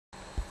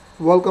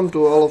Welcome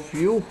to all of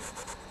you.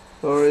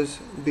 Here is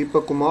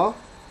Deepak Kumar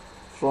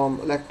from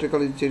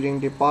Electrical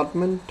Engineering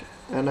Department,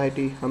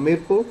 NIT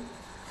Hamirpur.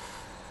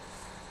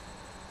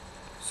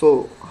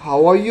 So,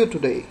 how are you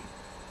today?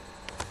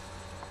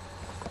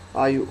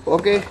 Are you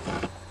okay?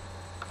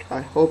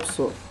 I hope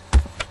so.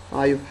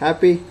 Are you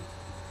happy?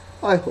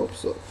 I hope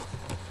so.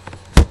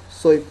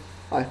 So, if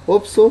I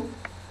hope so,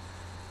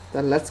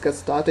 then let's get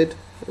started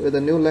with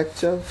a new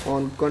lecture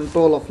on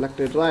control of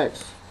electric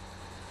drives.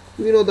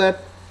 We know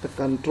that the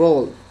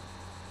control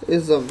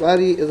is a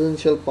very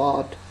essential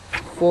part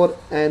for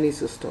any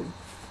system.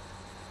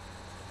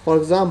 For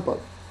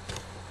example,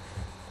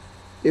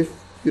 if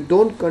you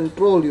don't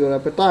control your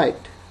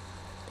appetite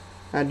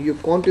and you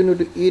continue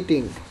to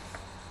eating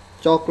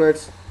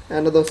chocolates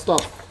and other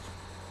stuff,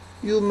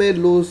 you may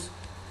lose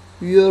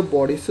your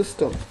body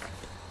system.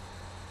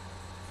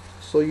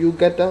 So you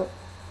get a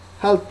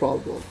health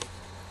problem.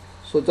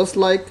 So just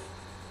like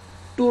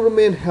to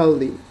remain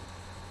healthy,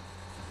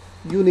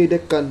 you need a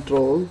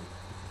control.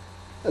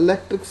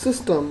 Electric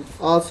system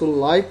also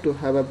like to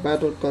have a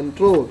better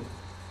control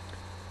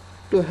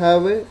to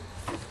have a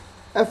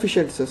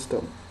efficient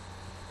system.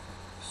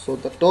 So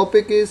the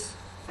topic is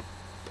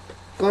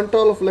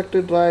control of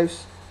electric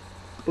drives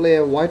play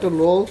a vital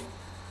role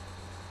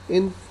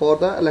for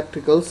the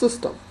electrical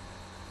system.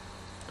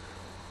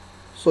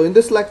 So in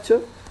this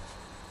lecture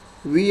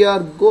we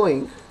are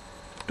going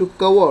to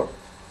cover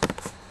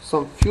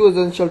some few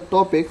essential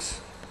topics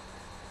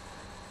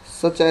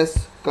such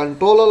as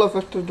control of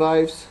electric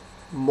drives,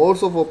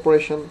 modes of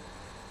operation,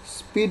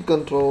 speed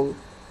control,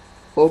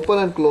 open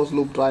and closed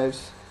loop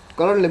drives,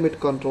 current limit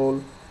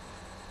control,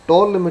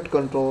 torque limit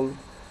control,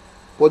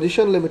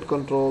 position limit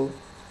control,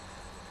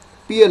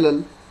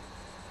 PLL,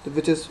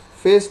 which is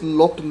phase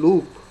locked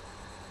loop,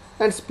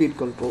 and speed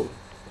control.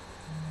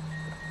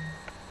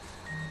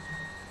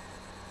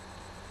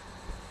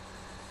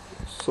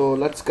 So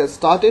let's get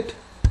started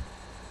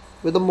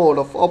with the mode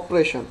of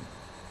operation.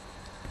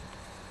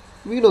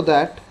 We know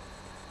that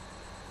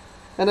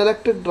an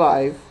electric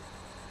drive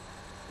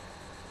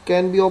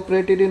can be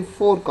operated in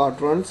 4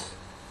 quadrants,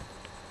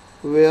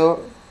 where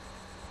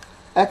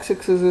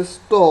x-axis is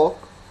torque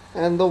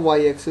and the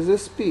y-axis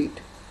is speed.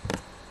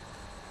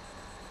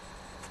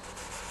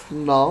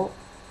 Now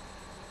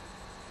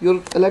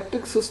your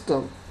electric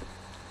system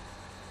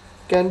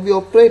can be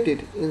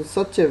operated in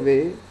such a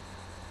way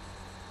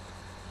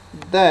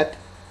that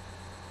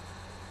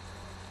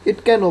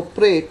it can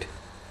operate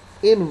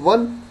in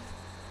one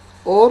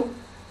or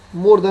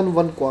more than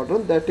one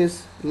quadrant, that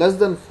is less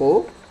than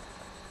 4,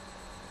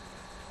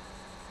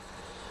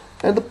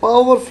 and the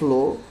power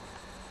flow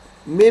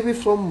may be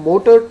from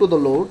motor to the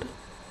load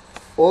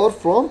or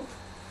from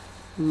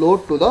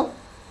load to the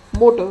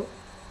motor.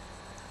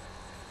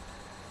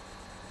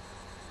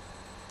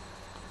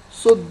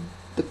 So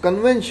the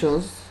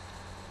conventions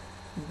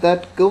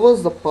that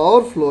governs the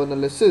power flow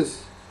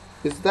analysis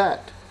is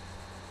that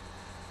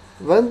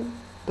when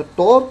the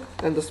torque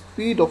and the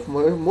speed of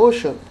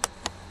motion,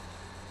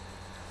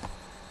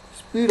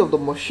 speed of the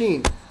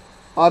machine,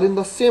 are in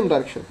the same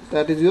direction,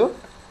 that is your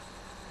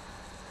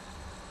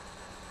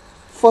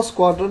first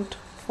quadrant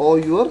or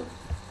your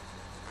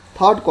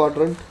third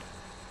quadrant,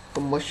 the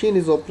machine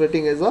is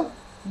operating as a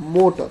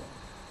motor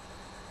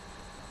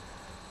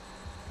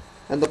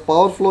and the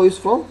power flow is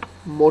from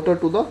motor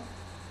to the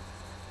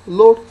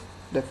load.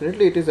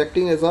 Definitely it is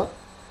acting as a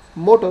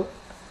motor.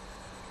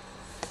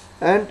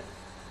 And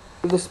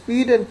if the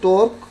speed and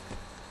torque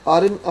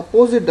are in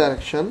opposite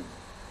direction,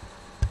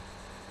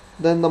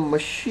 then the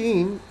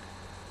machine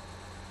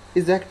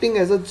is acting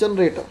as a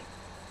generator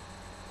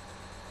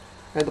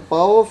and the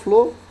power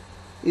flow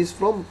is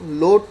from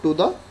load to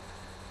the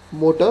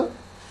motor,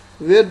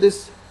 where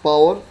this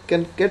power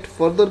can get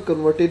further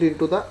converted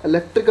into the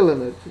electrical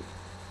energy.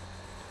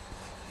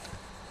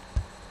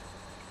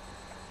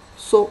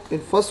 So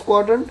in first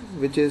quadrant,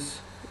 which is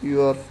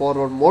your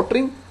forward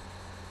motoring,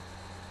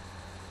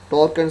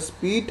 torque and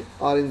speed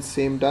are in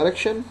same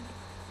direction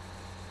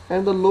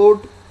and the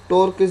load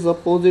torque is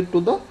opposite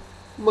to the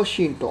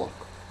machine torque,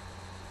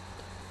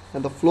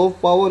 and the flow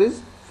of power is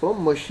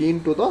from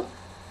machine to the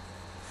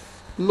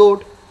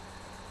load.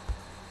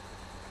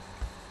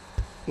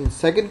 In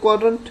second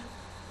quadrant,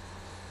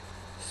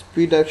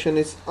 speed direction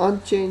is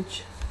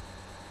unchanged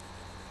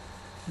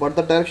but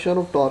the direction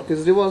of torque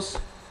is reverse,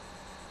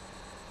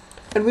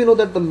 and we know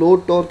that the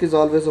load torque is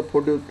always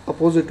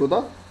opposite to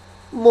the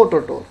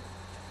motor torque.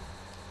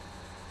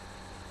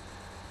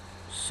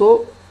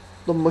 So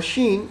the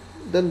machine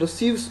then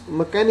receives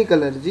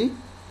mechanical energy,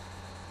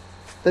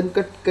 then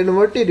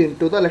converted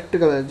into the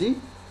electrical energy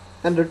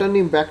and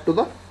returning back to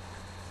the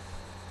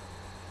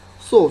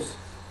source,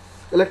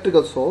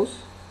 electrical source.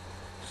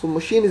 So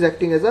machine is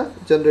acting as a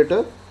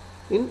generator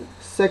in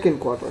second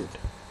quadrant.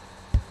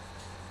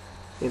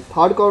 In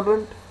third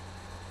quadrant,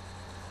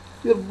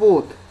 your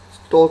both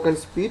torque and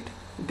speed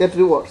get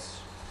reversed,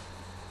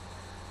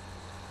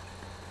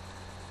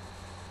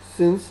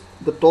 since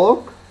the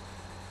torque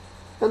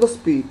and the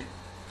speed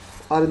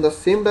are in the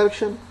same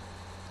direction.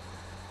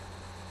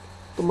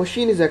 The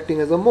machine is acting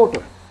as a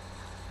motor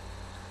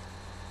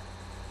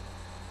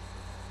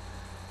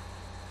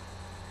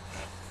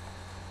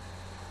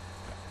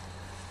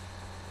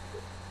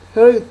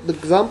Here the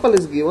example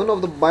is given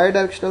of the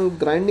bidirectional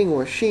grinding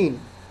machine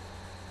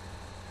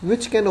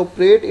which can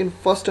operate in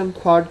first and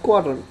third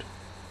quadrant.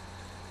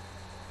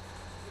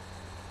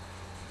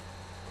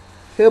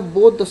 Here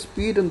both the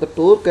speed and the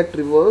torque get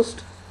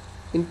reversed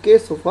in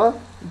case of a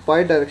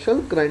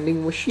bidirectional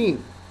grinding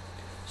machine.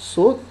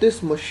 So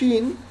this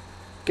machine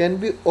can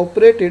be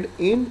operated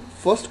in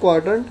first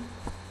quadrant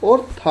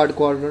or third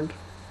quadrant.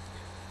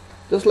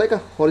 Just like a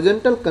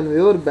horizontal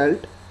conveyor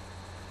belt,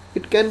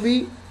 it can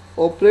be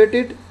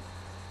operated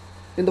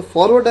in the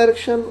forward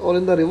direction or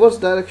in the reverse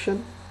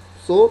direction.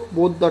 So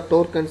both the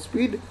torque and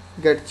speed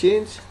get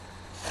changed.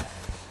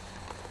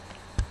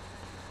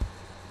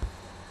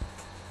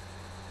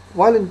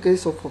 While in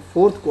case of a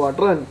fourth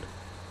quadrant,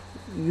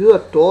 your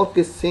torque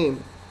is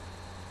same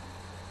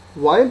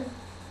while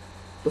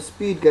the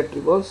speed get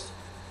reversed.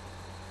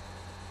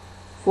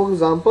 For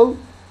example,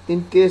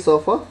 in case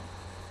of a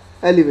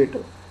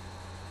elevator,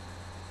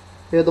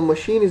 here the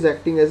machine is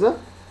acting as a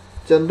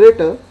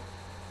generator.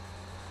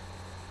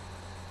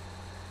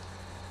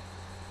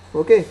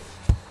 Okay,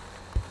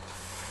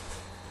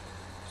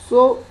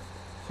 so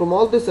from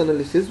all this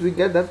analysis we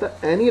get that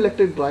any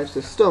electric drive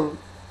system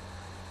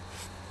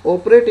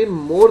operate in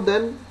more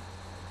than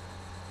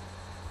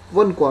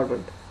one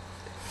quadrant,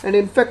 and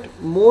in fact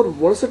more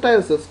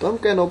versatile system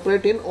can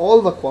operate in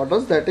all the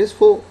quadrants, that is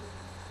 4.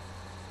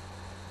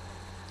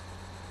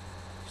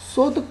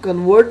 So the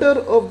converter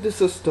of the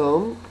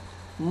system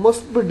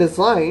must be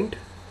designed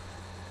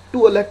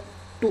to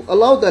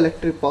allow the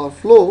electric power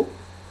flow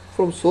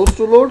from source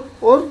to load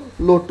or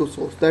load to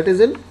source, that is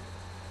in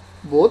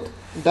both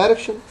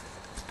direction.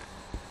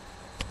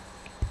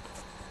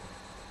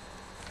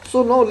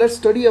 So now let's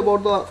study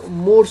about the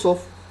modes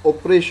of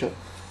operation.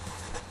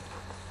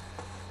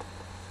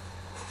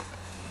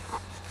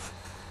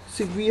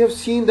 See, we have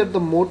seen that the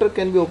motor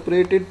can be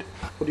operated,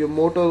 or your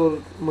motor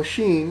or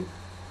machine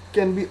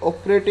can be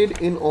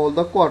operated in all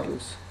the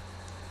quadrants.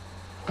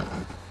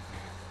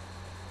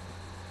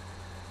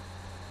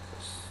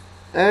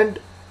 And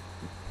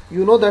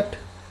you know that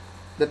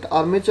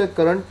armature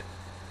current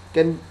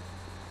can,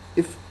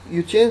 if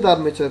you change the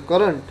armature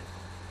current,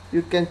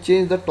 you can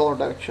change the torque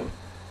direction.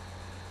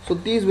 So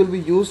these will be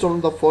used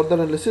on the further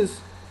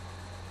analysis.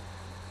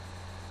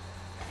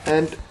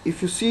 And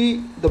if you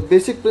see the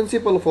basic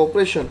principle of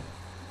operation,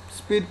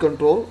 speed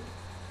control,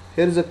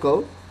 here is a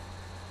curve,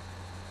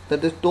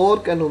 that is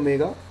torque and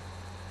omega,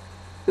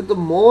 with the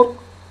more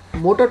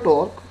motor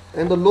torque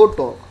and the load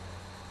torque.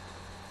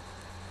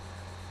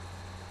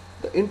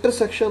 The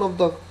intersection of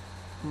the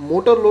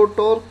motor load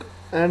torque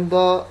and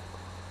the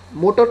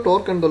motor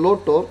torque and the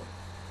load torque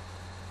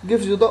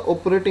gives you the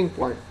operating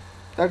point,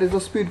 that is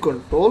the speed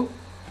control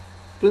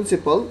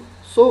principle.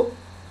 So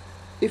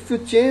if you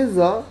change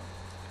the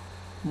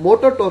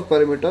motor torque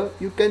parameter,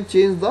 you can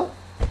change the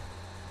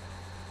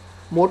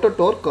motor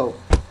torque curve.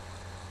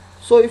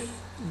 So if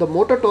the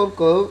motor torque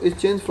curve is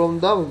changed from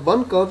the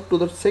one curve to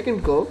the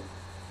second curve,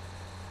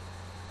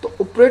 the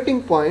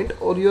operating point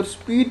or your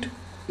speed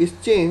is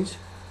changed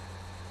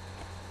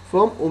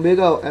from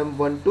omega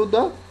m1 to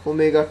the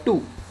omega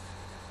 2.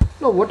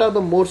 Now what are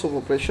the modes of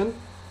operation?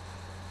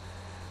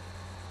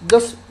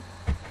 Just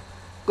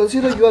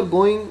consider you are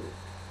going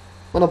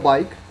on a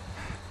bike.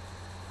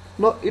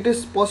 Now it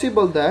is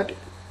possible that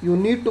you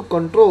need to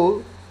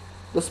control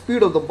the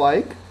speed of the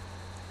bike.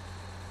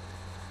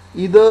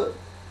 Either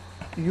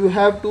you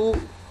have to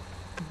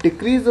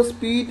decrease the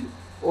speed,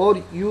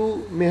 or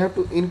you may have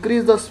to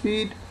increase the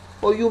speed,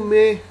 or you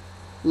may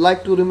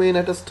like to remain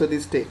at a steady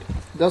state.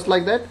 Just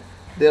like that,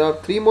 there are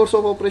 3 modes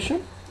of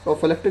operation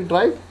of electric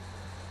drive.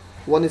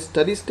 One is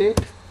steady state,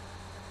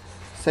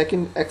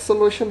 second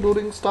acceleration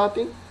during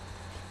starting,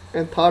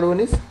 and third one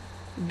is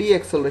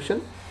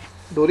deceleration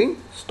during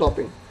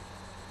stopping.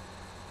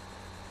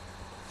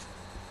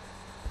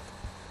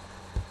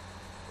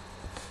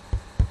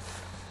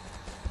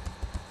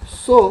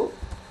 So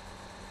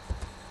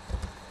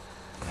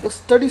the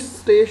steady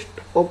state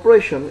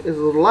operation is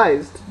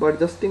realized by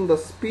adjusting the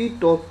speed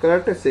torque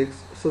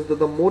characteristics such that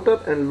the motor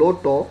and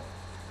load torque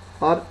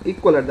are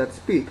equal at that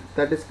speed,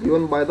 that is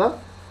given by the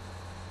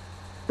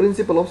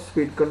principle of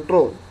speed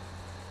control.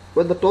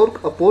 When the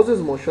torque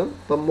opposes motion,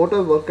 the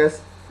motor work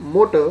as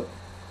motor.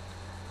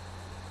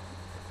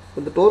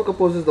 When the torque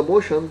opposes the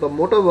motion, the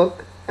motor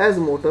work as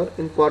motor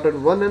in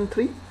quadrant 1 and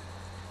 3.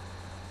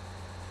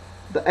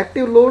 The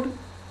active load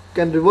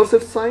can reverse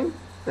its sign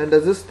and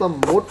resist the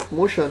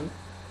motion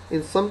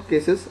in some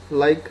cases,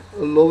 like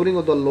lowering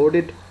of the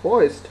loaded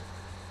hoist.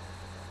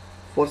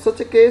 For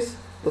such a case,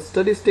 the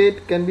steady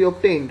state can be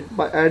obtained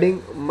by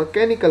adding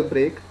mechanical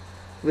brake,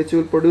 which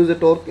will produce a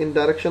torque in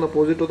direction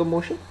opposite to the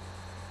motion.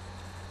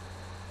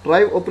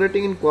 Drive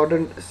operating in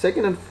quadrant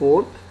 2nd and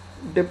 4th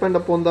depend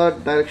upon the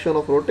direction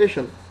of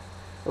rotation.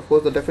 Of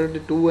course, the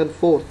definitely 2 and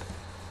 4th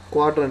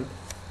quadrant,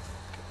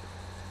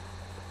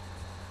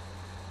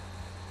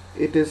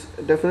 it is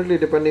definitely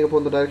depending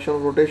upon the direction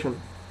of rotation,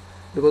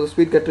 because the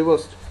speed gets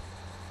reversed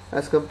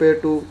as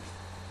compared to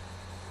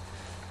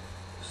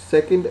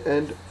 2nd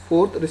and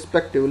 4th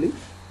respectively.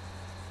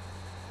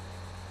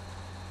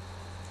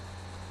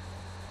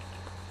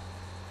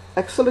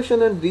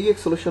 Acceleration and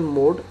deceleration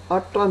mode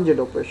are transient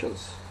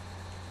operations.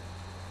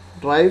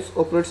 Drives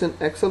operates in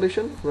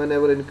acceleration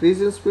whenever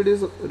increase in speed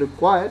is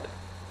required.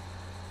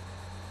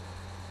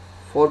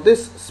 For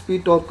this,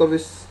 speed torque curve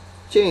is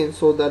changed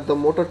so that the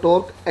motor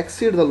torque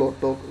exceeds the load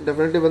torque.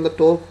 Definitely when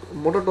the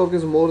motor torque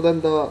is more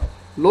than the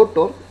load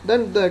torque,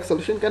 then the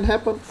acceleration can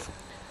happen.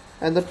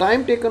 And the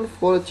time taken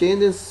for a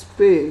change in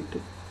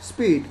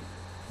speed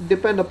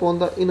depend upon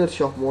the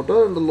inertia of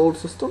motor and the load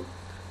system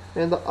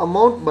and the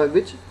amount by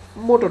which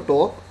motor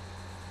torque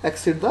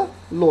exceeds the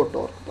load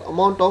torque, the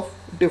amount of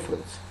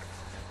difference.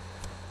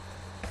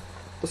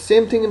 The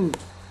same thing in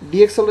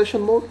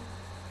deceleration mode.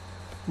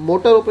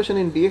 Motor operation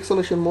in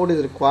deceleration mode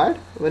is required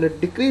when a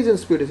decrease in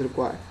speed is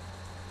required.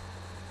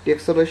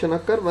 Deceleration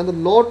occurs when the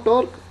load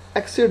torque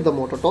exceeds the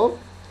motor torque.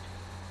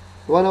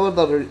 Whenever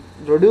the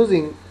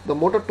reducing the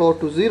motor torque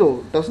to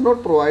zero does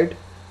not provide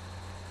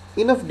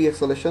enough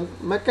deceleration,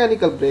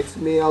 mechanical brakes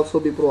may also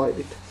be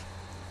provided.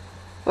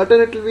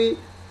 Alternatively,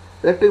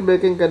 electric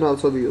braking can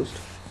also be used.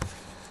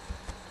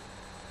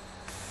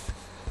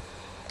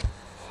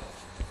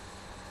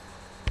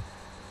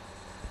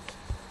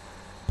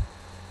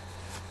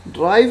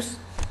 Drives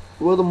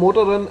where the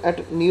motor run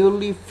at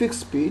nearly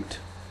fixed speed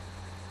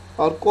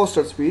or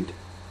constant speed,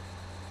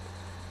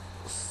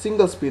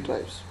 single speed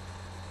drives,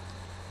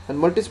 and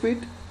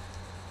multi-speed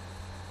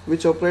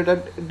which operate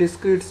at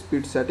discrete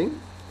speed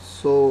setting.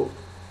 So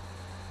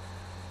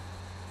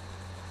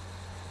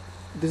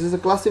this is a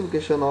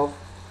classification of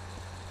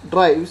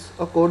drives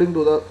according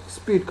to the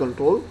speed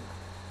control.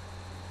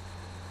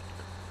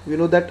 We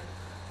know that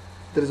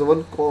there is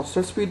one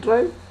constant speed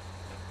drive,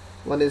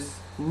 one is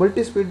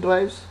multi-speed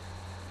drives,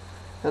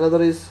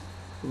 another is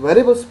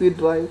variable speed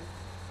drive,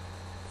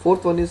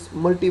 fourth one is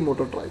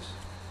multi-motor drives.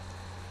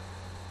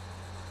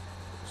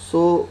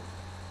 So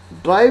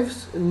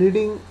drives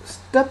needing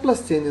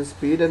stepless change in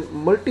speed and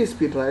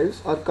multi-speed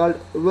drives are called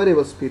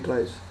variable speed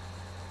drives.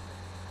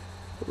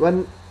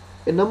 When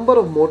a number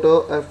of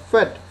motors are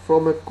fed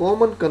from a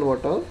common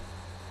converter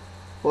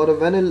or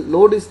when a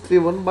load is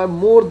driven by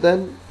more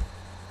than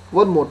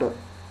one motor,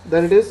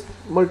 then it is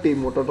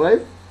multi-motor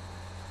drive.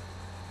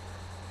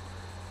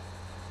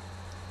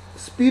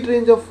 Speed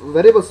range of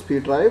variable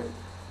speed drive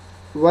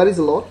varies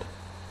a lot.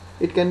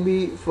 It can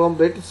be from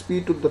rated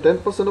speed to the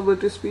 10% of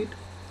rated speed.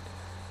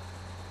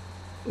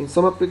 In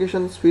some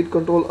applications, speed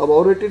control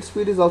above rated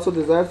speed is also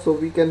desired, so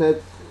we can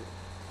have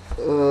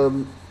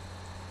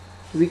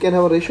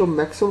a ratio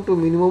maximum to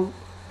minimum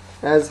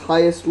as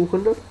high as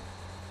 200,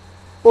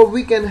 or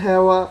we can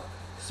have a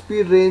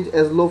speed range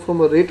as low from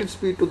a rated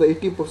speed to the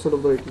 80%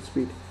 of the rated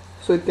speed.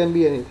 So it can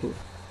be anything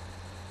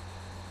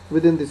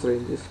within these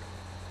ranges.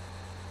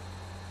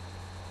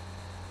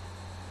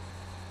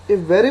 A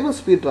variable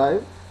speed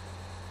drive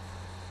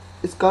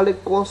is called a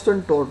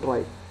constant torque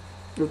drive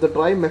if the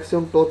drive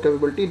maximum torque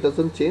capability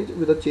doesn't change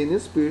with a change in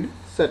speed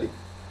setting,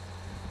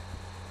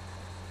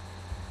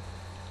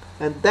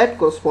 and that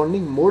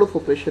corresponding mode of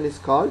operation is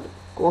called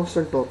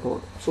constant torque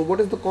mode. So what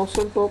is the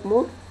constant torque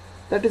mode?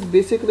 That is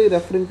basically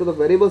referring to the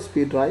variable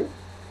speed drive.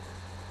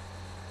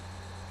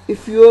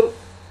 If your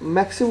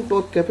maximum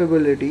torque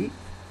capability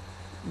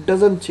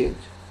doesn't change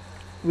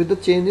with the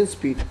change in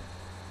speed,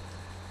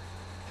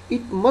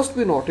 it must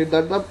be noted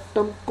that the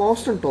term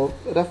constant torque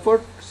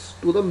refers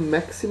to the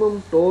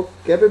maximum torque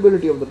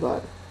capability of the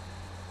drive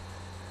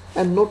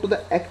and not to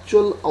the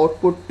actual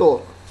output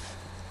torque,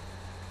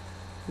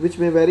 which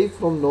may vary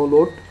from no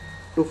load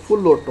to full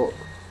load torque.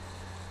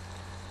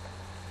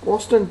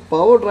 Constant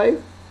power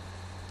drive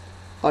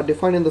are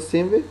defined in the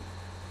same way,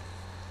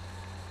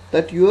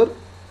 that your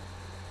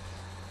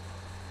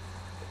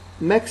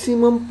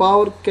maximum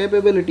power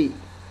capability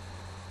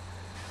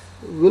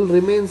will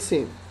remain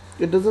same,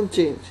 it doesn't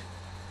change,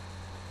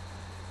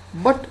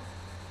 but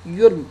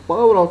your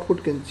power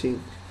output can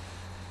change.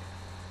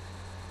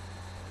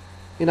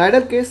 In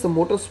ideal case, the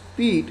motor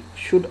speed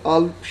should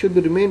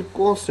be remain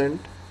constant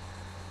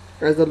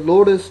as the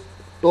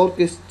torque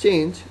is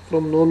changed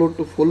from no load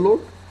to full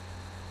load,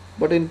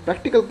 but in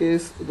practical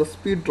case the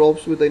speed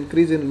drops with the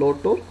increase in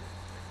load torque.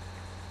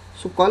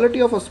 So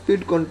quality of a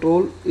speed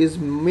control is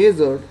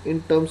measured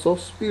in terms of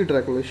speed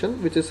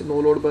regulation, which is no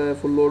load minus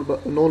full load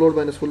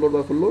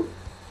by full load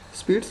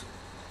speeds.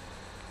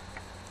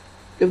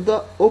 If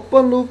the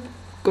open loop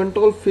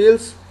control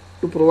fails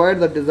to provide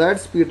the desired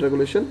speed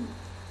regulation,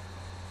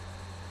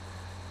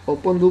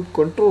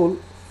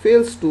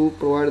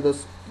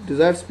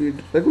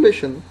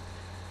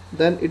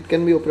 then it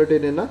can be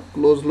operated in a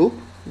closed loop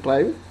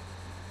drive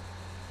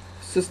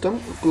system,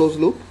 closed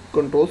loop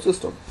control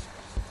system.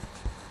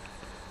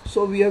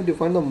 So we have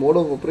defined the mode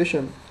of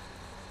operation.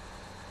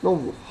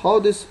 Now how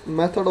this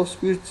method of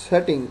speed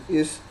setting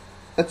is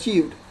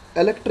achieved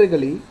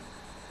electrically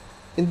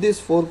in these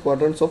four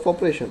quadrants of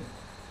operation.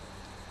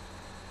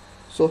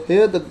 So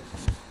here the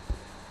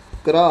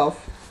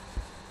graph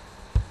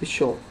is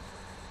shown.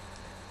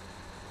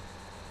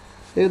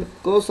 Here the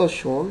curves are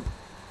shown.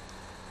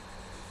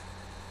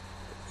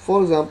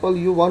 For example,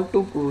 you want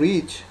to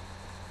reach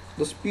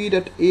the speed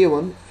at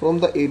A1 from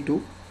the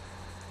A2.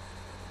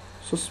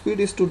 so speed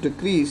is to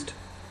decreased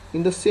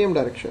in the same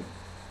direction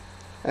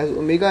as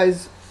omega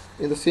is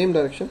in the same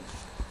direction.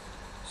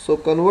 So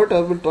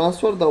converter will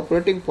transfer the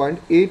operating point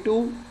A2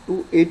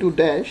 to A2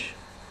 dash,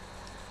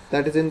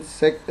 that is in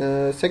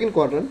second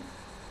quadrant,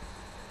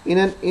 in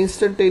an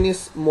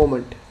instantaneous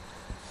moment,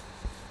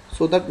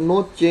 so that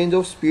no change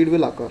of speed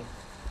will occur.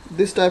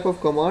 This type of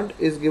command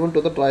is given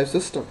to the drive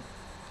system.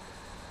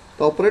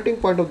 The operating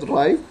point of the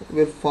drive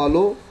will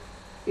follow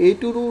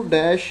A2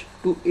 dash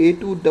to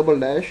A2 double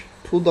dash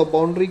through the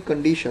boundary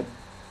condition.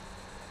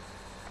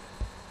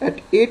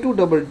 At A2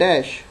 double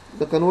dash,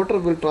 the converter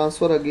will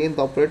transfer again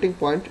the operating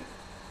point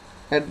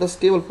at the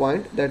stable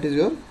point, that is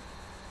your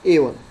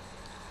A1.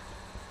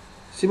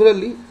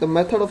 Similarly, the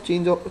method of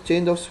change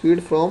of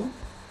speed from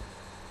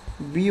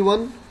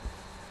B1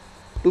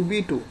 to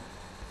B2.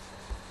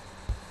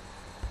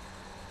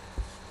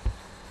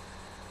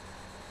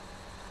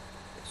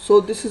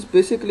 So this is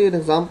basically an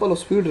example of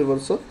speed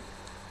reversal.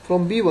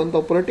 From B1, the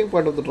operating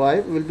point of the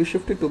drive will be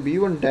shifted to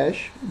B1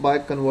 dash by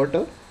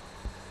converter.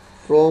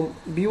 From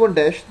B1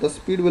 dash, the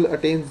speed will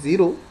attain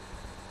 0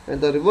 and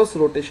the reverse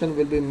rotation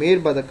will be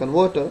made by the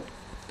converter.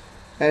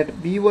 At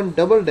B1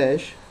 double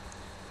dash,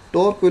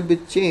 torque will be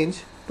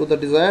changed to the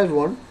desired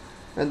one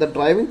and the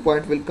driving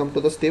point will come to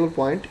the stable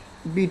point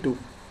B2.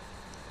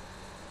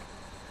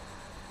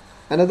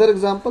 Another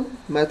example,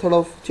 method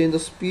of change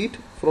of speed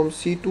from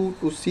C2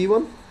 to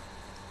C1.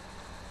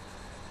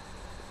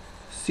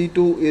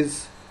 C2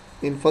 is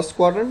in first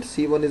quadrant,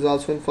 C1 is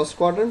also in first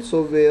quadrant,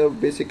 so we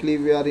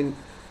are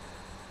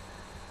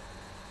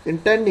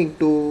intending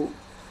to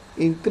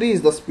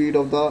increase the speed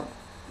of the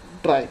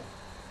drive.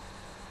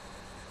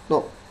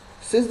 Now,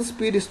 since the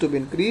speed is to be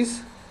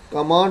increased,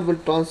 command will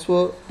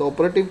transfer the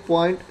operating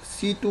point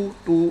C2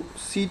 to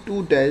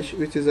C2 dash,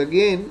 which is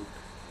again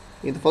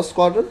in the first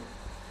quadrant.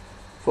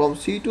 From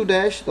C2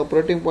 dash, the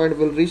operating point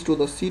will reach to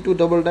the C2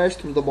 double dash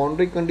through the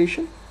boundary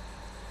condition.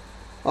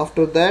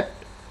 After that,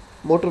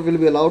 motor will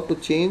be allowed to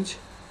change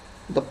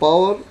the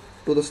power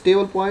to the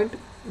stable point,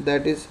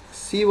 that is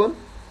C1.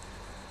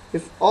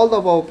 If all the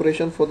above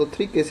operations for the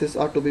three cases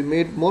are to be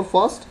made more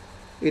fast,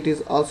 it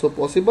is also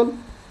possible,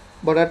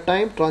 but at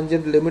time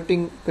transient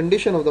limiting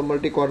condition of the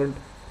multi-quadrant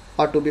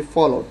are to be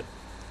followed.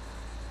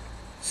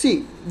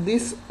 See,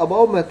 this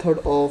above method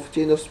of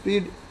change of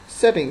speed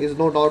setting is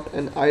no doubt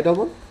an ideal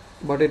one,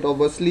 but it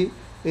obviously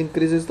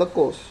increases the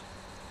cost.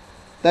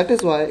 That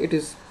is why it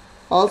is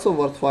also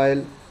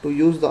worthwhile to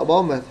use the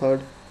above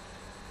method.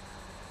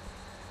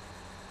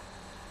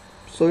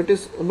 So it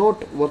is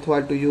not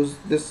worthwhile to use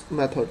this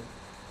method.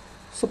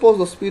 Suppose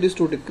the speed is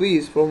to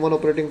decrease from one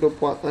operating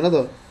to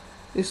another.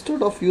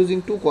 Instead of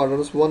using two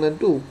quadrants 1 and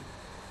 2,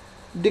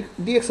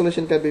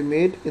 deceleration can be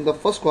made in the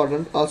first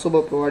quadrant also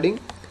by providing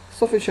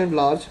sufficient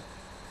large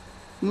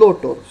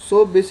load torque.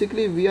 So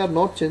basically we are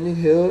not changing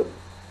here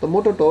the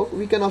motor torque,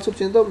 we can also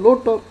change the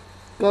load torque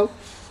curve.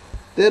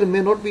 There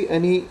may not be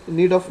any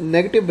need of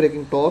negative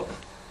braking torque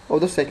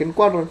of the second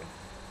quadrant.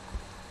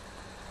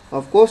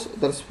 Of course,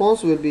 the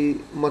response will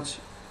be much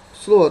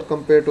slower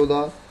compared to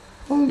the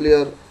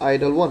earlier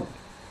ideal one.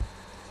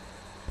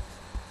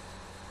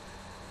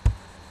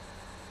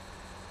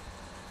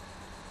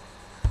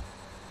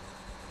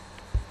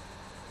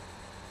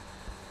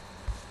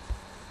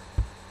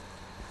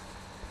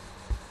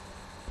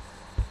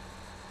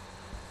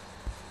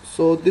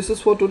 So this is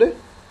for today.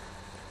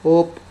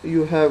 Hope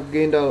you have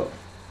gained a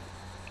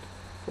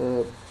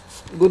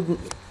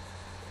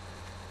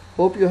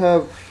hope you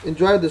have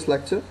enjoyed this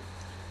lecture,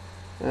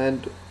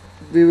 and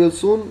we will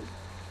soon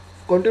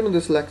continue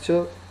this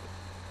lecture,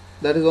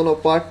 that is on our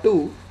part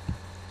 2.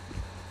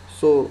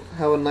 So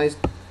have a nice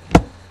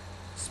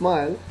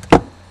smile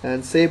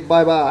and say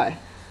bye bye.